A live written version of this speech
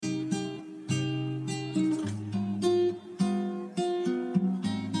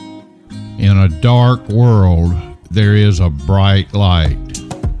In a dark world, there is a bright light.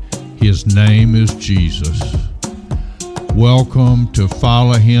 His name is Jesus. Welcome to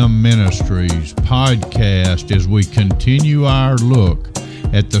Follow Him Ministries podcast as we continue our look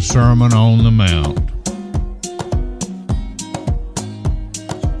at the Sermon on the Mount.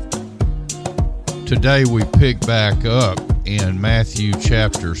 Today we pick back up in Matthew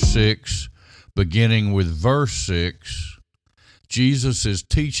chapter 6, beginning with verse 6. Jesus is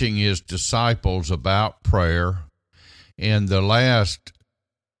teaching his disciples about prayer. In the last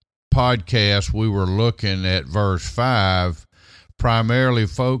podcast, we were looking at verse 5, primarily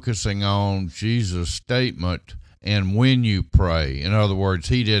focusing on Jesus' statement, and when you pray. In other words,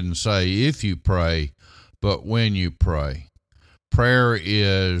 he didn't say if you pray, but when you pray. Prayer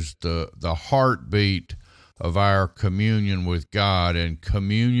is the heartbeat of our communion with God, and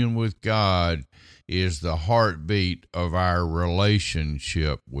communion with God is the heartbeat of our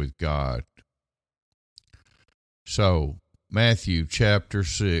relationship with God. So, Matthew chapter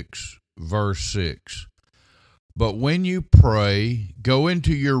 6, verse 6. But when you pray, go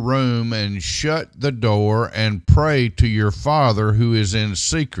into your room and shut the door and pray to your Father who is in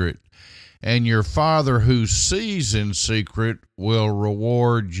secret, and your Father who sees in secret will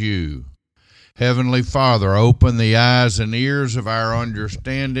reward you. Heavenly Father, open the eyes and ears of our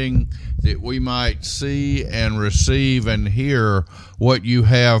understanding that we might see and receive and hear what you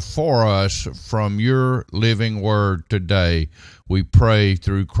have for us from your living word today. We pray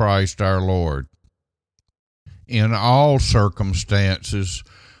through Christ our Lord. In all circumstances,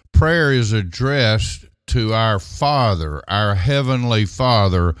 prayer is addressed to our Father, our Heavenly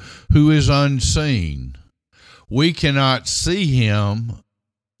Father, who is unseen. We cannot see him,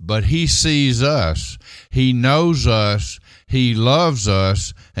 but he sees us. He knows us. He loves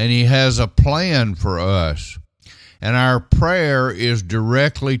us, and he has a plan for us. And our prayer is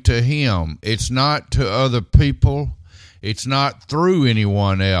directly to him. It's not to other people. It's not through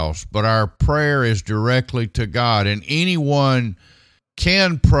anyone else, but our prayer is directly to God. And anyone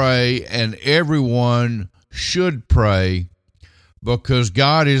can pray, and everyone should pray, because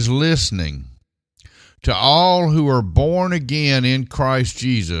God is listening. To all who are born again in Christ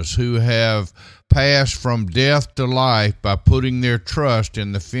Jesus, who have passed from death to life by putting their trust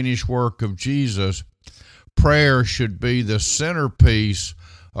in the finished work of Jesus, prayer should be the centerpiece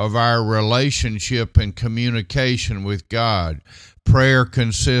of our relationship and communication with God. Prayer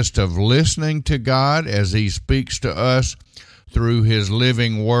consists of listening to God as he speaks to us through his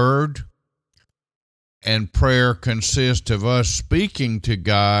living word, and prayer consists of us speaking to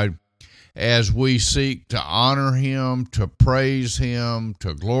God as we seek to honor him, to praise him,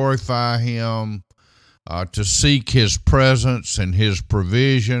 to glorify him, to seek his presence and his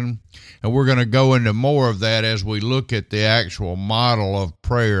provision. And we're going to go into more of that as we look at the actual model of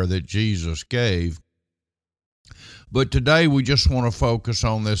prayer that Jesus gave. But today we just want to focus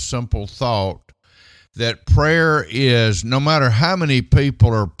on this simple thought that prayer is, no matter how many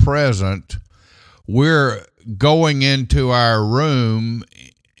people are present, we're going into our room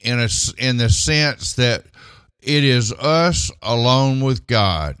in the sense that it is us alone with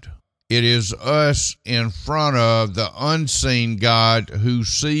God. It is us in front of the unseen God who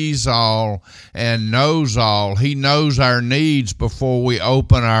sees all and knows all. He knows our needs before we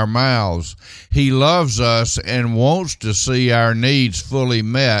open our mouths. He loves us and wants to see our needs fully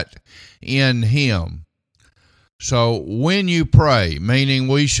met in him. So when you pray, meaning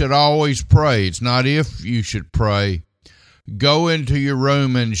we should always pray, it's not if you should pray, go into your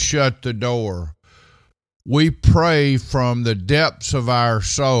room and shut the door. We pray from the depths of our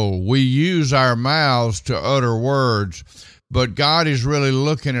soul. We use our mouths to utter words, but God is really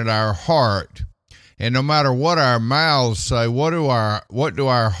looking at our heart. And no matter what our mouths say, what do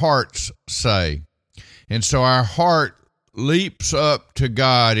our hearts say? And so our heart leaps up to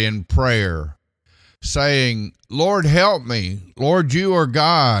God in prayer, saying, Lord, help me. Lord, you are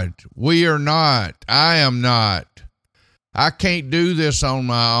God. We are not. I am not. I can't do this on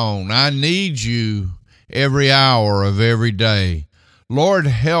my own. I need you every hour of every day. Lord,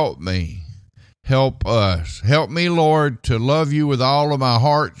 help me. Help us. Help me, Lord, to love you with all of my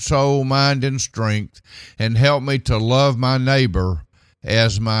heart, soul, mind, and strength, and help me to love my neighbor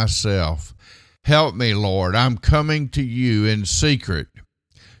as myself. Help me, Lord. I'm coming to you in secret.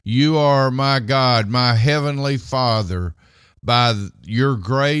 You are my God, my heavenly Father, by your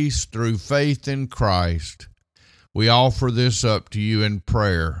grace through faith in Christ. We offer this up to you in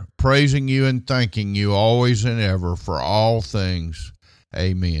prayer, praising you and thanking you always and ever for all things.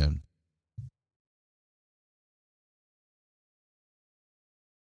 Amen.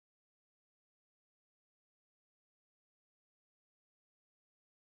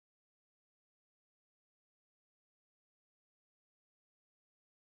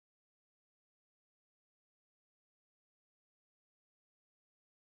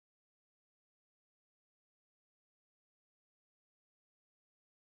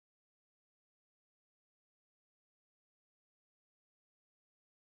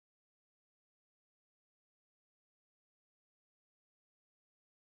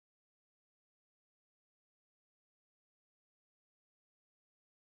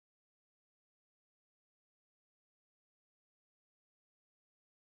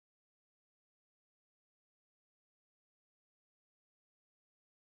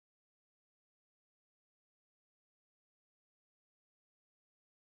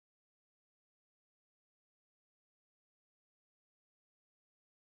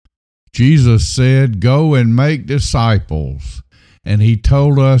 Jesus said, "Go and make disciples." And he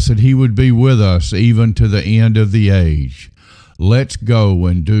told us that he would be with us even to the end of the age. Let's go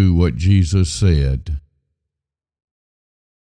and do what Jesus said.